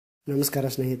ನಮಸ್ಕಾರ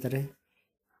ಸ್ನೇಹಿತರೆ.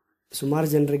 ಸುಮಾರು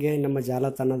ಜನರಿಗೆ ನಮ್ಮ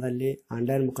ಜಾಲತಾಣದಲ್ಲಿ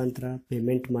ಆನ್ಲೈನ್ ಮುಖಾಂತರ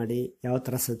ಪೇಮೆಂಟ್ ಮಾಡಿ ಯಾವ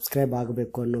ಥರ ಸಬ್ಸ್ಕ್ರೈಬ್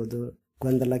ಆಗಬೇಕು ಅನ್ನೋದು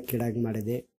ಗೊಂದಲಕ್ಕೀಡಾಗಿ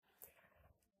ಮಾಡಿದೆ.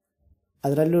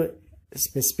 ಅದರಲ್ಲೂ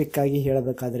ಸ್ಪೆಸಿಫಿಕ್ ಆಗಿ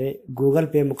ಹೇಳಬೇಕಾದ್ರೆ ಗೂಗಲ್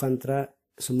ಪೇ ಮುಖಾಂತರ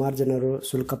ಸುಮಾರು ಜನರು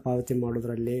ಶುಲ್ಕ ಪಾವತಿ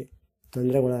ಮಾಡೋದರಲ್ಲಿ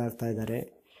ತೊಂದರೆಗೊಳಗಾಗ್ತಾ ಇದ್ದಾರೆ.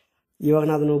 ಇವಾಗ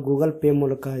ನಾನು ಗೂಗಲ್ ಪೇ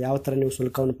ಮೂಲಕ ಯಾವ ಥರ ನೀವು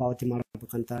ಶುಲ್ಕವನ್ನು ಪಾವತಿ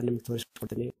ಮಾಡಬೇಕಂತ ನಿಮ್ಗೆ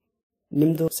ತೋರಿಸ್ಕೊಡ್ತೀನಿ.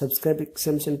 ನಿಮ್ಮದು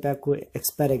ಸಬ್ಸ್ಕ್ರಿಪ್ಷನ್ ಪ್ಯಾಕು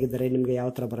ಎಕ್ಸ್ಪೈರ್ ಆಗಿದ್ದರೆ ನಿಮಗೆ ಯಾವ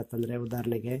ಥರ ಬರುತ್ತೆ ಅಂದರೆ,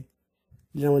 ಉದಾಹರಣೆಗೆ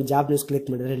ಇಲ್ಲಿ ನಾವು ಒಂದು ಜಾಬ್ ನ್ಯೂಸ್ ಕ್ಲಿಕ್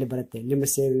ಮಾಡಿದರೆ ಇಲ್ಲಿ ಬರುತ್ತೆ, ನಿಮ್ಮ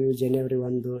ಸೇವೆಯು ಜನವರಿ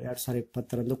 1,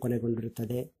 2020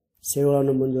 ಕೊನೆಗೊಂಡಿರುತ್ತದೆ.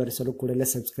 ಸೇವೆಗಳನ್ನು ಮುಂದುವರಿಸಲು ಕೂಡಲೇ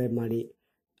ಸಬ್ಸ್ಕ್ರೈಬ್ ಮಾಡಿ.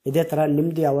 ಇದೇ ಥರ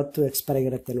ನಿಮ್ಮದು ಯಾವತ್ತು ಎಕ್ಸ್ಪೈರ್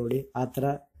ಆಗಿರುತ್ತೆ ನೋಡಿ, ಆ ಥರ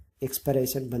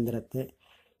ಎಕ್ಸ್ಪೈರೇಷನ್ ಬಂದಿರುತ್ತೆ.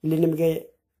 ಇಲ್ಲಿ ನಿಮಗೆ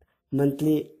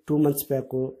ಮಂತ್ಲಿ 2 ಮಂತ್ಸ್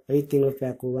ಪ್ಯಾಕು, 5 ತಿಂಗಳ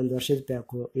ಪ್ಯಾಕು, 1 ವರ್ಷದ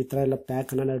ಪ್ಯಾಕು, ಈ ಥರ ಎಲ್ಲ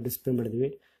ಪ್ಯಾಕನ್ನು ನಾವು ಡಿಸ್ಪ್ಲೇ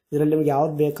ಮಾಡಿದ್ವಿ. ಇದರಲ್ಲಿ ನಿಮ್ಗೆ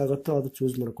ಯಾವ್ದು ಬೇಕಾಗುತ್ತೋ ಅದು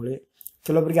ಚೂಸ್ ಮಾಡ್ಕೊಳ್ಳಿ.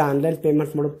 ಕೆಲವೊಬ್ಬರಿಗೆ ಆನ್ಲೈನ್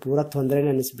ಪೇಮೆಂಟ್ ಮಾಡೋದು ಪೂರಾ ತೊಂದರೆನೇ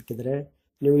ಅನಿಸ್ಬಿಟ್ಟಿದ್ರೆ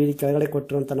ನೀವು ಇಲ್ಲಿ ಕೆಳಗಡೆ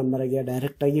ಕೊಟ್ಟಿರುವಂಥ ನಂಬರಿಗೆ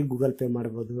ಡೈರೆಕ್ಟಾಗಿ ಗೂಗಲ್ ಪೇ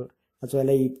ಮಾಡ್ಬೋದು. ಅಥವಾ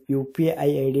ಎಲ್ಲ UPI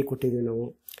ID ಕೊಟ್ಟಿದ್ದೀವಿ ನಾವು,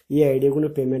 ಈ ಐಡಿಗೂ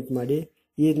ಪೇಮೆಂಟ್ ಮಾಡಿ,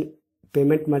 ಈ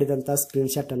ಪೇಮೆಂಟ್ ಮಾಡಿದಂಥ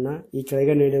ಸ್ಕ್ರೀನ್ಶಾಟನ್ನು ಈ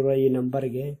ಕೆಳಗೆ ನೀಡಿರುವ ಈ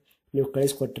ನಂಬರ್ಗೆ ನೀವು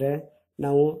ಕಳಿಸ್ಕೊಟ್ರೆ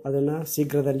ನಾವು ಅದನ್ನು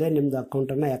ಶೀಘ್ರದಲ್ಲೇ ನಿಮ್ಮದು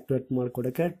ಅಕೌಂಟನ್ನು ಆ್ಯಕ್ಟಿವೇಟ್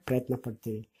ಮಾಡಿಕೊಡೋಕ್ಕೆ ಪ್ರಯತ್ನ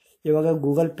ಪಡ್ತೀವಿ. ಇವಾಗ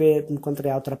ಗೂಗಲ್ ಪೇ ಮುಖಾಂತರ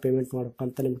ಯಾವ ಥರ ಪೇಮೆಂಟ್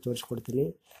ಮಾಡ್ಬೇಕಂತ ನಿಮ್ಗೆ ತೋರಿಸ್ಕೊಡ್ತೀನಿ.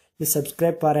 ಈ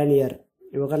ಸಬ್ಸ್ಕ್ರೈಬ್ ಫಾರ್ ಆನ್ ಇಯರ್,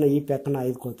 ಇವಾಗ ನಾನು ಈ ಪ್ಯಾಕನ್ನು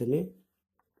ಆಯ್ದುಕೊಳ್ತೀನಿ.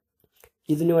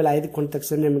 ಇದು ನೀವು ಅಲ್ಲಿ ಆಯ್ದುಕೊಂಡ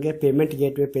ತಕ್ಷಣ ನಿಮಗೆ ಪೇಮೆಂಟ್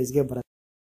ಗೇಟ್ವೇ ಪೇಜ್ಗೆ ಬರುತ್ತೆ.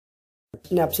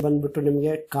 ಆಪ್ಷನ್ ಬಂದ್ಬಿಟ್ಟು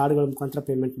ನಿಮಗೆ ಕಾರ್ಡ್ಗಳ ಮುಖಾಂತರ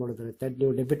ಪೇಮೆಂಟ್ ಮಾಡೋದಿರುತ್ತೆ.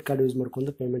 ನೀವು ಡೆಬಿಟ್ ಕಾರ್ಡ್ ಯೂಸ್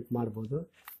ಮಾಡ್ಕೊಂಡು ಪೇಮೆಂಟ್ ಮಾಡ್ಬೋದು.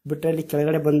 ಬಿಟ್ಟರೆ ಇಲ್ಲಿ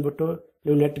ಕೆಳಗಡೆ ಬಂದ್ಬಿಟ್ಟು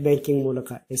ನೀವು ನೆಟ್ ಬ್ಯಾಂಕಿಂಗ್ ಮೂಲಕ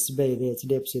SBI ಇದೆ,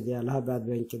 HDFC ಇದೆ, ಅಲಹಾಬಾದ್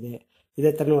ಬ್ಯಾಂಕ್ ಇದೆ,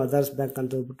 ಇದೇ ಥರ ನೀವು ಅದರ್ಸ್ ಬ್ಯಾಂಕ್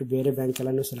ಅಂತ ಹೋಗ್ಬಿಟ್ಟು ಬೇರೆ ಬ್ಯಾಂಕ್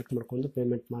ಎಲ್ಲ ನೀವು ಸೆಲೆಕ್ಟ್ ಮಾಡ್ಕೊಂಡು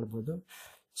ಪೇಮೆಂಟ್ ಮಾಡ್ಬೋದು.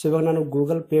 ಸೊ ಇವಾಗ ನಾನು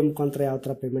ಗೂಗಲ್ ಪೇ ಮುಖಾಂತರ ಯಾವ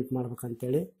ಥರ ಪೇಮೆಂಟ್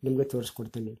ಮಾಡ್ಬೇಕಂತೇಳಿ ನಿಮಗೆ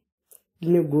ತೋರಿಸ್ಕೊಡ್ತೀನಿ.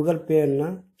 ಇಲ್ಲಿ ನೀವು ಗೂಗಲ್ ಪೇಯನ್ನು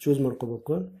ಚೂಸ್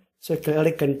ಮಾಡ್ಕೋಬೇಕು. ಸೊ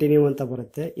ಕೆಳಗಡೆ ಕಂಟಿನ್ಯೂ ಅಂತ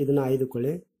ಬರುತ್ತೆ, ಇದನ್ನು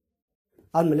ಆಯ್ದುಕೊಳ್ಳಿ.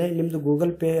 ಆದಮೇಲೆ ನಿಮ್ಮದು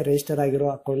ಗೂಗಲ್ ಪೇ ರಿಜಿಸ್ಟರ್ ಆಗಿರೋ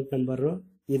ಅಕೌಂಟ್ ನಂಬರು,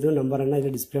 ಇದು ನಂಬರನ್ನು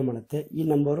ಇಲ್ಲಿ ಡಿಸ್ಪ್ಲೇ ಮಾಡುತ್ತೆ. ಈ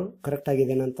ನಂಬರು ಕರೆಕ್ಟ್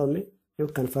ಆಗಿದೆಯಾ ಅಂತ ಒಮ್ಮೆ ನೀವು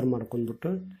ಕನ್ಫರ್ಮ್ ಮಾಡ್ಕೊಂಡ್ಬಿಟ್ಟು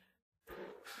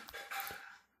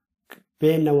ಪೇ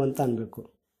ನೌ ಅಂತ ಅನ್ಬೇಕು.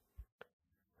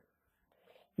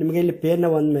 ನಿಮಗೆ ಇಲ್ಲಿ ಪೇ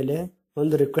ನೌ ಅಂದಮೇಲೆ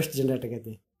ಒಂದು ರಿಕ್ವೆಸ್ಟ್ ಜನರೇಟ್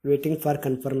ಆಗೈತೆ, ವೇಟಿಂಗ್ ಫಾರ್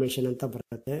ಕನ್ಫರ್ಮೇಷನ್ ಅಂತ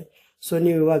ಬರುತ್ತೆ. ಸೊ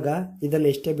ನೀವು ಇವಾಗ ಇದನ್ನು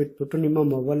ಇಷ್ಟೇ ಬಿಟ್ಬಿಟ್ಟು ನಿಮ್ಮ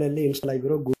ಮೊಬೈಲಲ್ಲಿ ಇನ್ಸ್ಟಾಲ್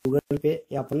ಆಗಿರೋ ಗೂಗಲ್ ಪೇ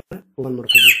ಆ್ಯಪನ್ನು ಓಪನ್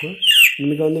ಮಾಡ್ಕೋಬೇಕು.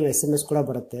 ನಿಮಗೆ ಒಂದು SMS ಕೂಡ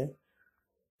ಬರುತ್ತೆ.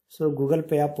 So Google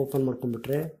pay app open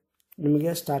ಮಾಡ್ಕೊಂಡ್ಬಿಟ್ರೆ ನಿಮಗೆ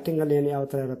ಸ್ಟಾರ್ಟಿಂಗಲ್ಲಿ ಏನು ಯಾವ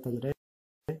ಥರ ಇರುತ್ತೆ ಅಂದರೆ,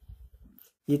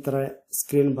 ಈ ಥರ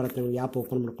ಸ್ಕ್ರೀನ್ ಬರುತ್ತೆ. ನಿಮಗೆ ಆ್ಯಪ್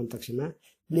ಓಪನ್ ಮಾಡ್ಕೊಂಡ ತಕ್ಷಣ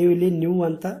ನೀವು ಇಲ್ಲಿ ನ್ಯೂ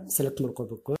ಅಂತ ಸೆಲೆಕ್ಟ್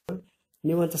ಮಾಡ್ಕೋಬೇಕು.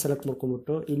 ನ್ಯೂ ಅಂತ ಸೆಲೆಕ್ಟ್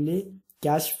ಮಾಡ್ಕೊಂಬಿಟ್ಟು ಇಲ್ಲಿ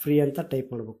ಕ್ಯಾಶ್ ಫ್ರೀ ಅಂತ ಟೈಪ್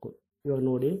ಮಾಡಬೇಕು. ಇವಾಗ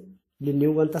ನೋಡಿ, ಇಲ್ಲಿ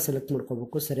ನ್ಯೂ ಅಂತ ಸೆಲೆಕ್ಟ್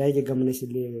ಮಾಡ್ಕೋಬೇಕು. ಸರಿಯಾಗಿ ಗಮನಿಸಿ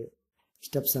ಇಲ್ಲಿ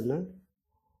ಸ್ಟೆಪ್ಸನ್ನು.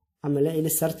 ಆಮೇಲೆ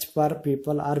ಇಲ್ಲಿ search for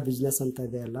people are business ಅಂತ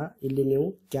ಇದೆಯಲ್ಲ, ಇಲ್ಲಿ ನೀವು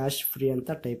ಕ್ಯಾಶ್ ಫ್ರೀ ಅಂತ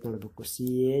ಟೈಪ್ ಮಾಡಬೇಕು.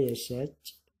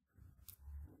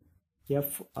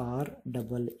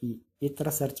 CASHFREE ಈ ಥರ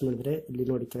ಸರ್ಚ್ ಮಾಡಿದ್ರೆ ಇಲ್ಲಿ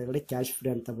ನೋಡಿ ಕೆಳಗಡೆ ಕ್ಯಾಶ್ ಫ್ರೀ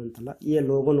ಅಂತ ಬಂತಲ್ಲ, ಈ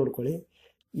ಲೋಗೋ ನೋಡ್ಕೊಳ್ಳಿ.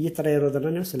 ಈ ಥರ ಇರೋದನ್ನು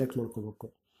ನೀವು ಸೆಲೆಕ್ಟ್ ಮಾಡ್ಕೋಬೇಕು.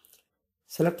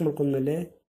 ಸೆಲೆಕ್ಟ್ ಮಾಡ್ಕೊಂಡ್ಮೇಲೆ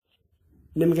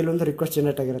ನಿಮಗೆ ಇಲ್ಲೊಂದು ರಿಕ್ವೆಸ್ಟ್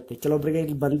ಜನರೇಟ್ ಆಗಿರುತ್ತೆ. ಕೆಲವೊಬ್ಬರಿಗೆ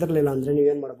ಇಲ್ಲಿ ಬಂದಿರಲಿಲ್ಲ ಅಂದರೆ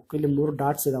ನೀವೇನು ಮಾಡಬೇಕು, ಇಲ್ಲಿ 3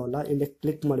 ಡಾಟ್ಸ್ ಇದಾವಲ್ಲ, ಇಲ್ಲಿ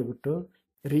ಕ್ಲಿಕ್ ಮಾಡಿಬಿಟ್ಟು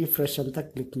ರೀಫ್ರೆಶ್ ಅಂತ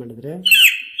ಕ್ಲಿಕ್ ಮಾಡಿದರೆ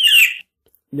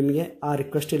ನಿಮಗೆ ಆ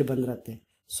ರಿಕ್ವೆಸ್ಟ್ ಇಲ್ಲಿ ಬಂದಿರುತ್ತೆ.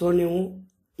 ಸೊ ನೀವು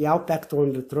ಯಾವ ಪ್ಯಾಕ್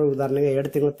ತೊಗೊಂಡಿರ್ತೀರೋ, ಉದಾಹರಣೆಗೆ 2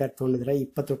 ತಿಂಗಳ ಪ್ಯಾಕ್ ತೊಗೊಂಡಿದ್ರೆ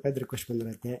 20 ರೂಪಾಯಿದು ರಿಕ್ವೆಸ್ಟ್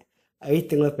ಬಂದಿರುತ್ತೆ. 5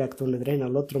 ತಿಂಗಳ ಪ್ಯಾಕ್ ತೊಗೊಂಡಿದ್ರೆ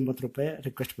 49 ರೂಪಾಯಿ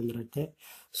ರಿಕ್ವೆಸ್ಟ್ ಬಂದಿರುತ್ತೆ.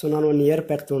 ಸೊ ನಾನು 1 ಇಯರ್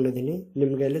ಪ್ಯಾಕ್ ತೊಗೊಂಡಿದ್ದೀನಿ,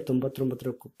 ನಿಮಗೆ ಇಲ್ಲಿ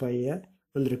 99 ರೂಪಾಯಿಯ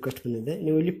ಒಂದು ರಿಕ್ವೆಸ್ಟ್ ಬಂದಿದೆ.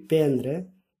 ನೀವು ಇಲ್ಲಿ ಪೇ ಅಂದರೆ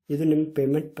ಇದು ನಿಮ್ಮ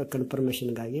ಪೇಮೆಂಟ್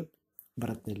ಕನ್ಫರ್ಮೇಷನ್ಗಾಗಿ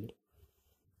ಬರುತ್ತೆ ಇಲ್ಲಿ.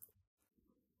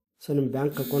 ಸೊ ನಿಮ್ಮ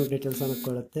ಬ್ಯಾಂಕ್ ಅಕೌಂಟ್ ಡೀಟೇಲ್ಸನ್ನು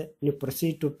ಕೊಡುತ್ತೆ. ನೀವು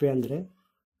ಪ್ರೊಸೀಡ್ ಟು ಪೇ ಅಂದರೆ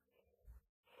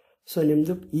ಸೊ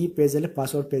ನಿಮ್ಮದು ಈ ಪೇಜಲ್ಲಿ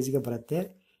ಪಾಸ್ವರ್ಡ್ ಪೇಜ್ಗೆ ಬರುತ್ತೆ.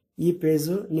 ಈ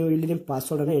ಪೇಜು ನೀವು ಇಲ್ಲಿ ನಿಮ್ಮ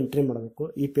ಪಾಸ್ವರ್ಡನ್ನು ಎಂಟ್ರಿ ಮಾಡಬೇಕು.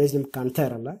 ಈ ಪೇಜ್ ನಿಮ್ಗೆ ಕಾಣ್ತಾ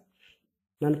ಇರಲ್ಲ.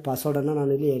 ನಾನು ಪಾಸ್ವರ್ಡನ್ನು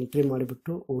ನಾನು ಇಲ್ಲಿ ಎಂಟ್ರಿ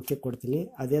ಮಾಡಿಬಿಟ್ಟು ಓಕೆ ಕೊಡ್ತೀನಿ.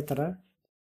 ಅದೇ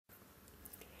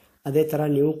ಥರ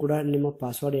ನೀವು ಕೂಡ ನಿಮ್ಮ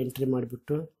ಪಾಸ್ವರ್ಡ್ ಎಂಟ್ರಿ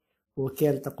ಮಾಡಿಬಿಟ್ಟು ಓಕೆ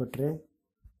ಅಂತ ಕೊಟ್ಟರೆ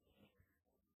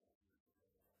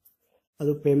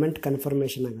ಅದು ಪೇಮೆಂಟ್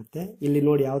ಕನ್ಫರ್ಮೇಷನ್ ಆಗುತ್ತೆ. ಇಲ್ಲಿ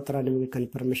ನೋಡಿ ಯಾವ ಥರ ನಿಮಗೆ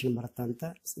ಕನ್ಫರ್ಮೇಷನ್ ಬರುತ್ತಾ ಅಂತ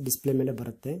ಡಿಸ್ಪ್ಲೇ ಮೇಲೆ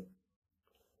ಬರುತ್ತೆ.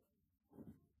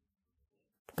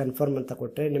 ಕನ್ಫರ್ಮ್ ಅಂತ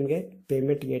ಕೊಟ್ಟರೆ ನಿಮಗೆ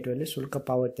ಪೇಮೆಂಟ್ ಗೇಟ್ವೇಲಿ ಶುಲ್ಕ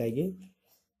ಪಾವತಿಯಾಗಿ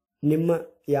ನಿಮ್ಮ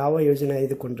ಯಾವ ಯೋಜನೆ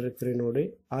ಆಯ್ದುಕೊಂಡಿರ್ತೀರಿ ನೋಡಿ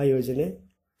ಆ ಯೋಜನೆ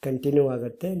ಕಂಟಿನ್ಯೂ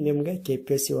ಆಗುತ್ತೆ. ನಿಮಗೆ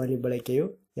KPSCVaani ಬಳಕೆಯು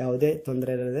ಯಾವುದೇ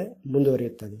ತೊಂದರೆ ಇಲ್ಲದೆ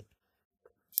ಮುಂದುವರಿಯುತ್ತದೆ.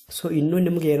 ಸೊ ಇನ್ನೂ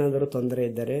ನಿಮಗೆ ಏನಾದರೂ ತೊಂದರೆ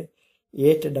ಇದ್ದರೆ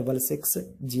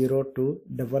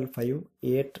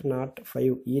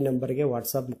 8660255805 ಈ ನಂಬರ್ಗೆ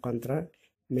ವಾಟ್ಸಪ್ ಮುಖಾಂತರ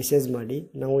ಮೆಸೇಜ್ ಮಾಡಿ.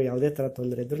 ನಾವು ಯಾವುದೇ ಥರ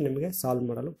ತೊಂದರೆ ಇದ್ದರೂ ನಿಮಗೆ ಸಾಲ್ವ್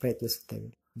ಮಾಡಲು ಪ್ರಯತ್ನಿಸುತ್ತೇವೆ.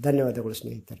 ಧನ್ಯವಾದಗಳು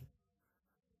ಸ್ನೇಹಿತರೆ.